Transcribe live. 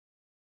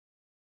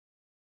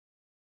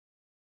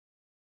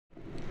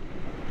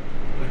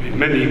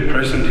Many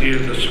present here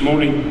this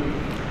morning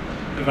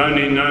have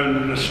only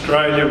known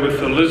Australia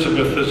with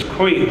Elizabeth as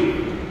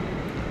Queen.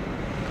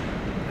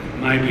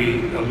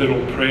 Maybe a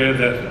little prayer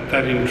that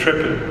that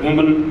intrepid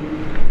woman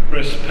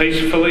rests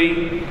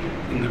peacefully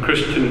in the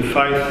Christian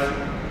faith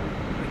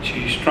that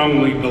she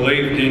strongly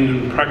believed in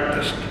and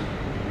practiced.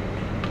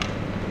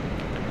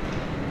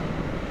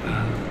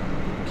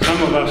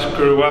 Some of us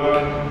grew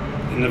up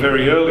in the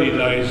very early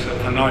days of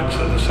the Knights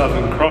of the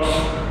Southern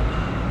Cross.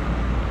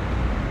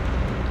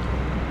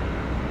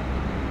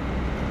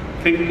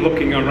 I think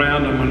looking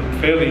around I'm on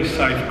fairly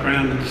safe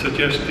ground and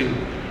suggesting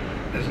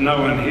there's no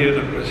one here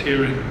that was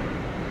here in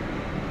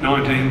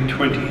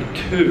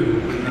 1922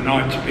 when the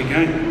Knights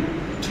began.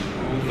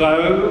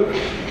 Although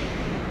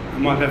I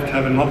might have to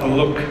have another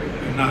look,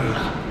 who knows.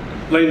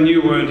 Len,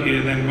 you weren't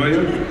here then, were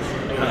you?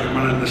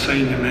 One of the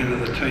senior men of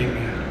the team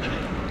here.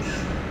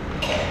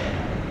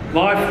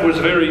 Life was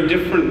very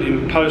different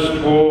in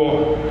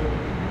post-World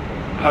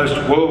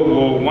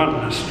War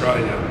I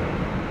Australia,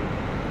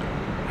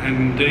 and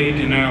indeed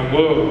in our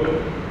world.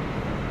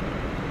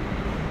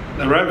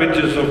 The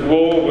ravages of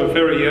war were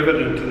very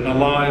evident in the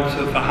lives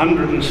of the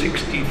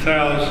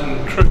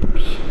 160,000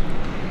 troops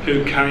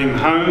who came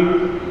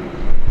home,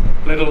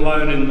 let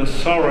alone in the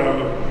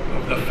sorrow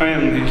of the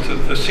families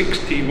of the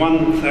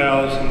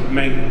 61,000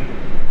 men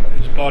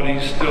whose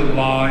bodies still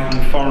lie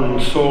in foreign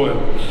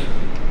soils.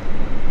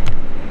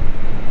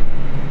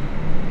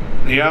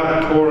 The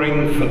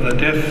outpouring for the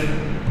death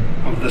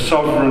of the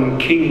sovereign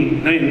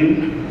king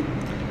then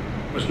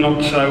was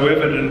not so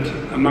evident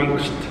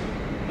amongst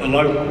the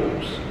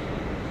locals.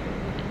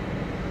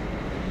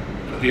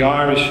 For the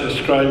Irish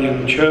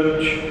Australian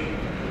Church,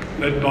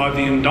 led by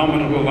the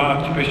indomitable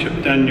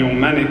Archbishop Daniel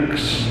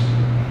Mannix,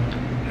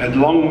 had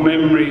long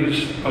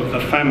memories of the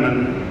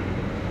famine,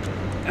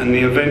 and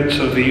the events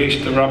of the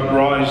Easter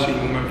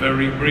uprising were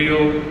very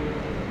real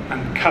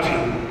and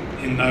cutting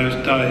in those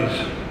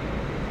days.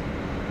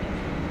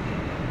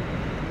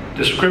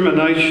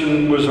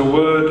 Discrimination was a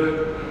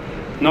word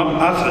not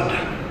uttered,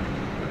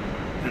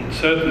 and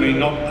certainly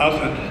not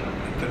uttered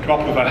at the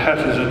drop of a hat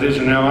as it is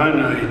in our own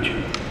age.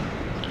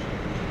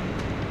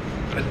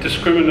 But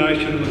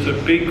discrimination was a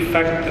big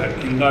factor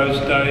in those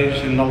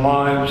days in the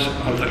lives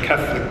of the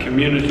Catholic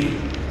community.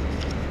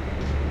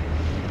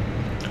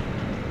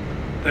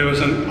 There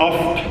was an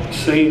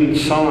oft-seen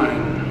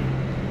sign,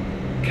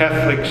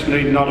 "Catholics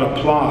need not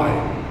apply."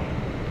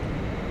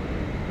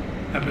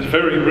 That was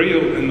very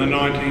real in the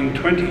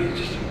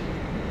 1920s.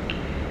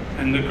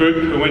 And the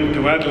group who went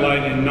to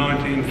Adelaide in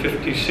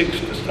 1956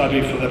 to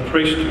study for the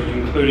priesthood,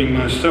 including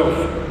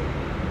myself,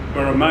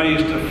 were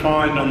amazed to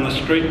find on the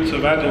streets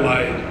of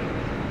Adelaide,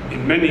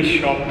 in many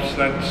shops,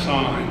 that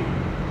sign,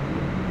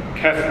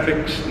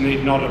 "Catholics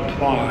need not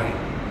apply."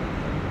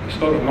 I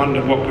sort of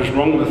wondered what was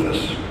wrong with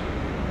us.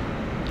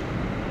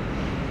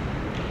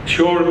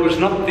 Sure, it was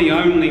not the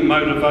only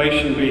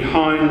motivation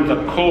behind the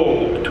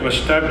call to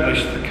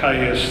establish the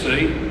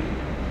KSC.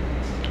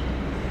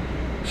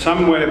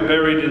 Somewhere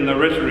buried in the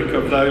rhetoric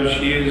of those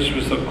years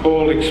was the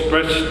call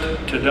expressed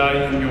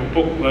today in your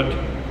booklet,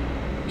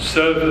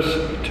 "Service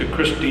to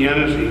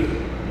Christianity."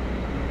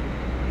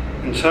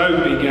 And so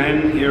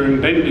began here in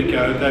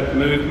Bendigo that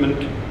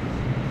movement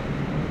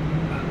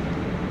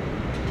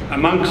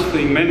amongst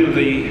the men of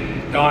the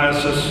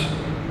diocese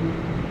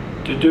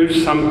to do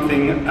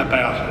something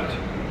about it.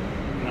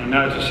 And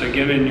I notice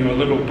again in your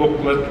little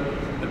booklet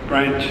that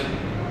branch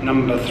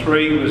number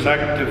 3 was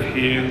active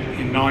here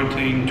in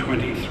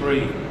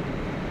 1923.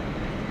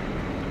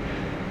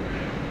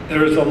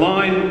 There is a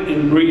line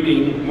in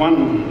reading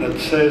 1 that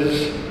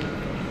says,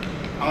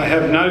 "I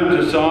have no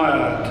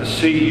desire to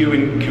see you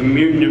in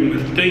communion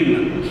with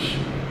demons."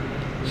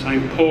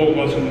 St. Paul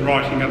wasn't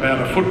writing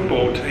about a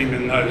football team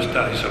in those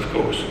days, of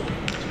course.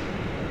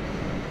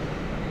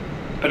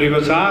 But he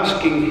was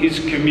asking his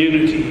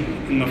community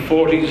in the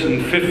 40s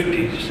and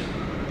 50s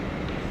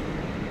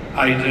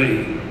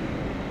AD,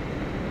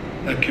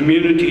 the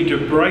community to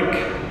break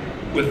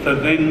with the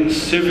then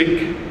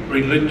civic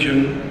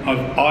religion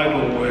of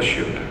idol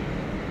worship.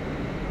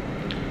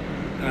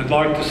 And I'd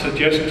like to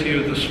suggest to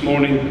you this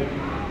morning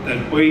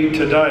that we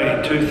today,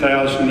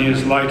 2,000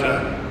 years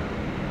later,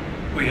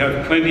 we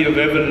have plenty of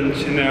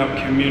evidence in our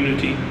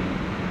community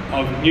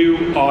of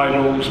new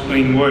idols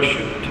being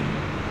worshipped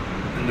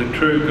and the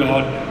true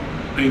God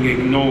being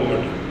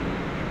ignored.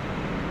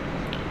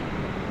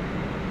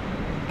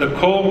 The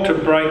call to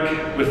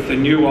break with the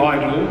new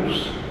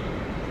idols,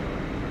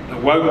 the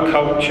woke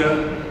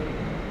culture,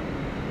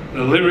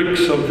 the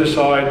lyrics of this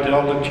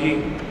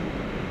ideology,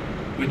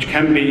 which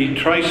can be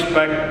traced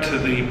back to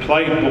the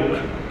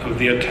playbook of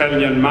the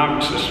Italian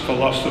Marxist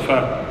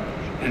philosopher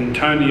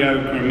Antonio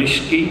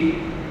Gramsci,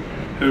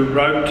 who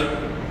wrote,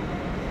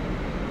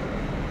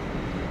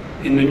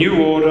 "In the new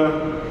order,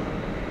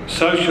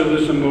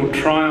 socialism will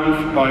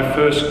triumph by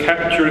first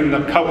capturing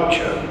the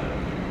culture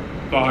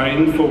by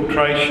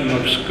infiltration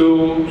of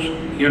schools,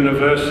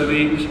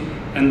 universities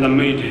and the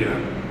media,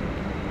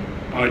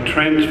 by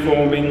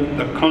transforming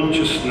the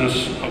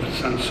consciousness of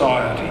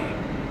society."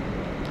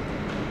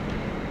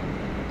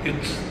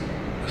 It's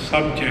the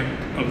subject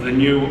of the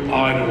new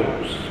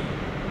idols.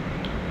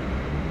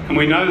 And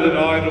we know that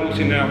idols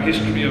in our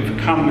history have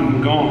come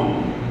and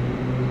gone.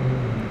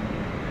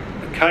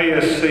 The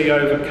KSC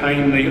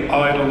overcame the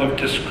idol of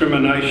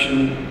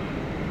discrimination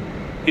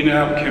in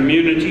our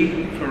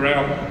community for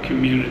our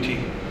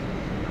community.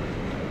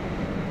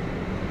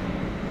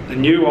 The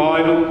new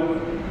idol,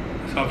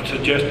 as I'm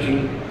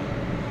suggesting,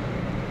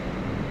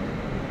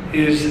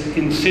 is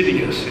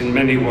insidious in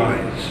many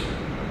ways.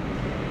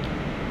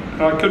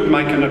 I could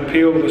make an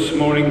appeal this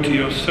morning to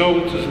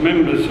yourselves as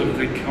members of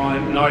the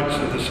Knights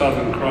of the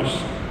Southern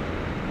Cross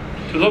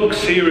to look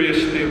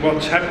seriously at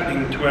what's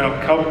happening to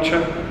our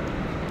culture,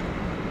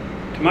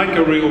 to make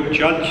a real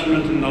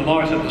judgment in the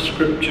light of the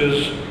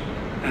Scriptures,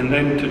 and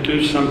then to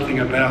do something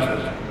about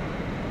it.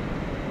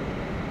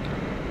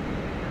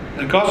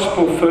 The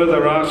Gospel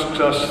further asks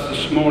us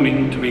this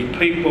morning to be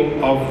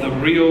people of the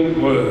real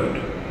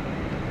Word,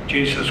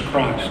 Jesus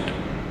Christ,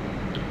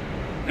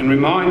 and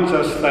reminds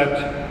us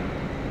that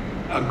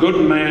a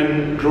good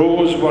man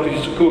draws what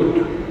is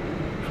good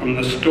from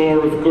the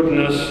store of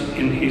goodness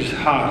in his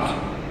heart.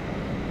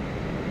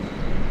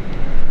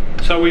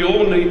 So we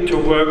all need to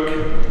work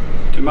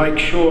to make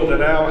sure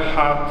that our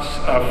hearts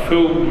are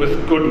filled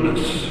with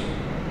goodness.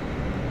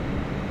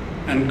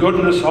 And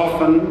goodness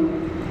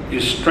often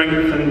is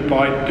strengthened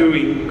by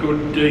doing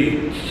good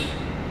deeds.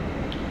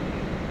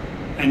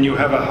 And you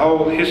have a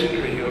whole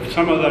history of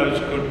some of those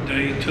good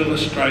deeds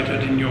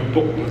illustrated in your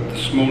booklet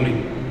this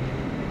morning.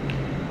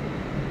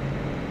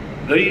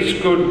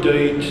 These good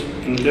deeds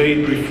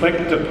indeed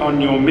reflect upon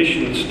your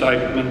mission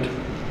statement,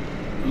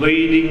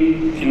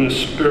 leading in a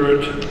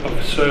spirit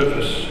of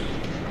service.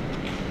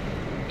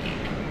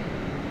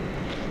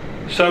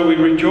 So we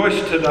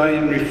rejoice today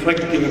in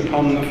reflecting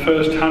upon the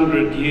first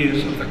 100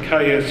 years of the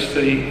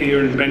KSC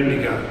here in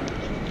Bendigo.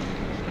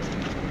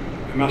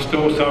 We must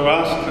also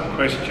ask the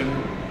question,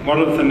 what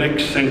of the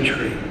next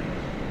century?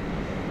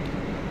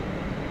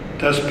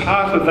 Does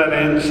part of that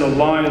answer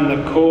lie in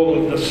the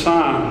call of the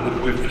psalm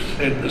that we've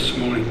said this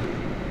morning?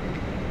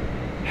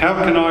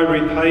 How can I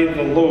repay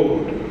the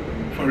Lord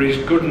for his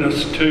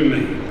goodness to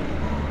me?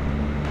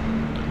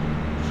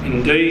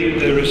 Indeed,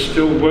 there is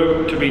still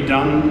work to be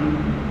done,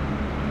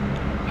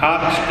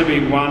 hearts to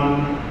be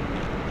won,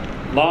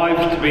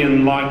 lives to be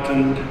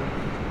enlightened,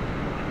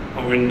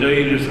 or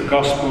indeed, as the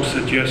Gospel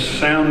suggests,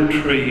 sound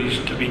trees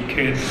to be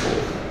cared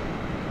for.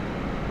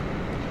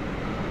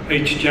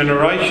 Each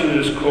generation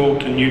is called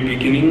to new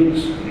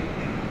beginnings.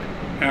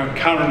 Our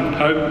current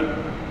Pope,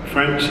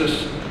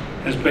 Francis,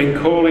 has been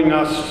calling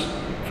us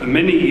for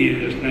many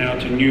years now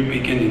to new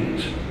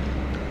beginnings.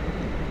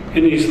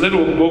 In his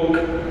little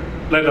book,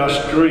 Let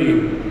Us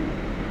Dream,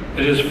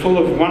 it is full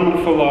of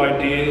wonderful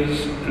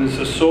ideas and is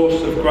a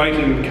source of great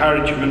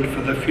encouragement for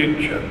the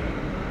future.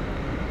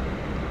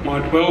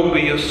 Might well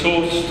be a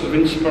source of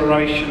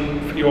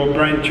inspiration for your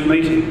branch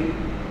meeting.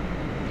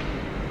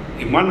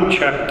 In one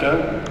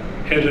chapter,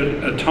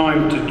 headed A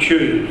Time to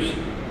Choose,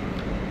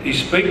 he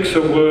speaks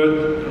a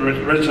word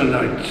that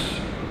resonates.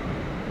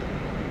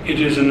 It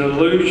is an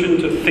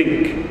illusion to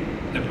think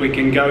that we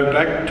can go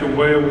back to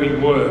where we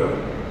were.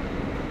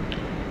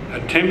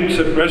 Attempts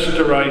at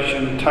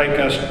restoration take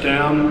us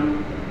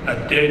down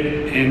a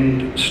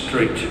dead-end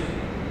street.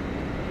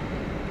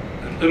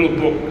 The little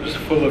book is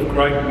full of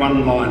great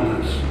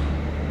one-liners.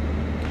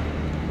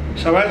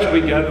 So as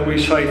we gather, we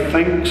say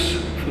thanks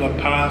for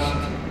the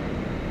past,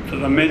 for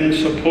the men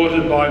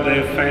supported by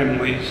their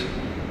families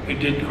who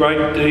did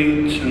great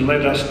deeds and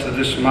led us to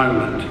this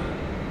moment.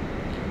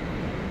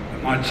 I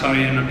might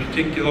say in a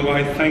particular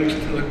way thanks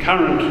to the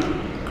current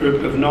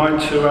group of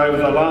Knights who over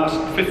the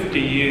last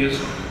 50 years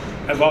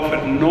have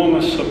offered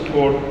enormous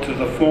support to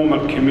the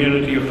former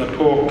community of the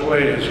Poor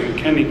Clares in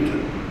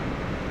Kennington.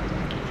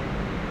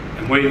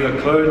 And we,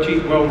 the clergy,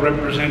 well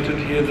represented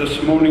here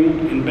this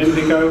morning in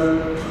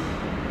Bendigo,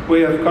 we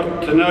have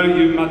got to know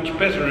you much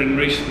better in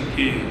recent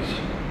years.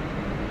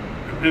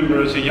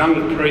 Remember, as a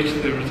young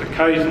priest, there was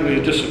occasionally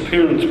a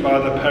disappearance by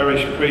the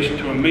parish priest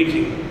to a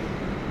meeting.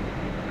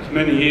 It was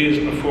many years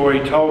before he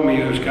told me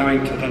he was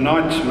going to the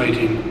Knights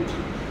meeting.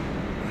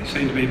 They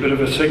seemed to be a bit of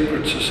a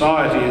secret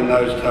society in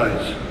those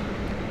days.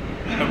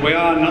 But we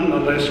are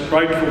nonetheless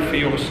grateful for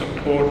your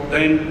support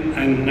then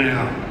and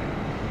now.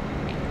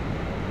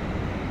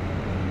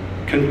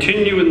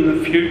 Continue in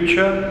the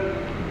future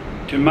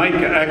to make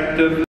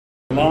active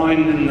the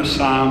line in the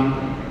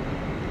psalm,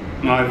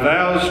 my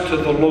vows to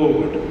the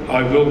Lord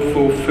I will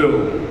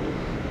fulfil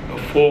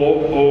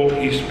before all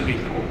his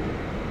people.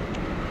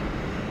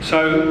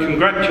 So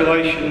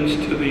congratulations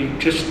to the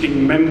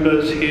existing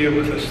members here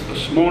with us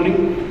this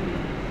morning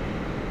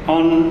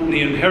on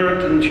the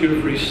inheritance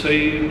you've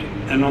received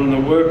and on the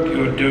work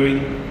you're doing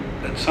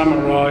that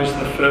summarise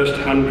the first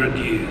 100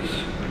 years.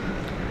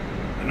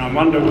 And I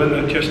wonder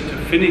whether just to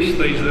finish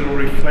these little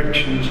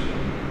reflections,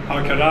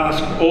 I could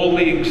ask all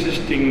the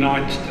existing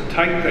Knights to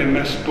take their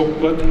Mass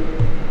booklet,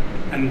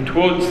 and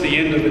towards the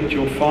end of it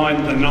you'll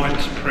find the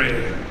Knight's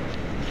Prayer.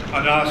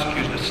 I'd ask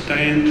you to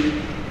stand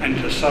and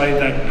to say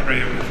that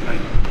prayer with me.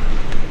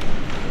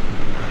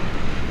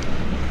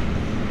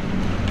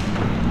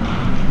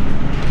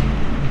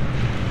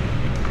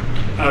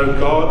 O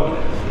God,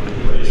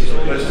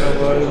 bless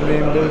Fellow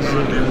members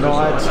of the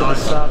Knights of the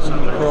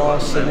Southern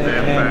Cross and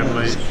their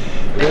families.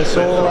 Bless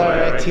all our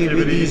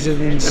activities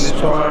and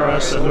inspire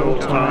us at all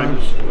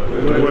times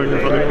to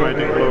work for the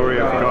greater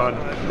glory of God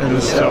and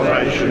the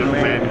salvation of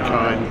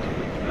mankind.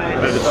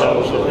 May the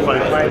souls of the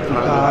faithful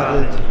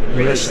departed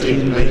rest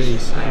in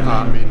peace.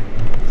 Amen.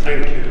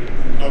 Thank you.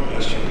 God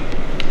bless you.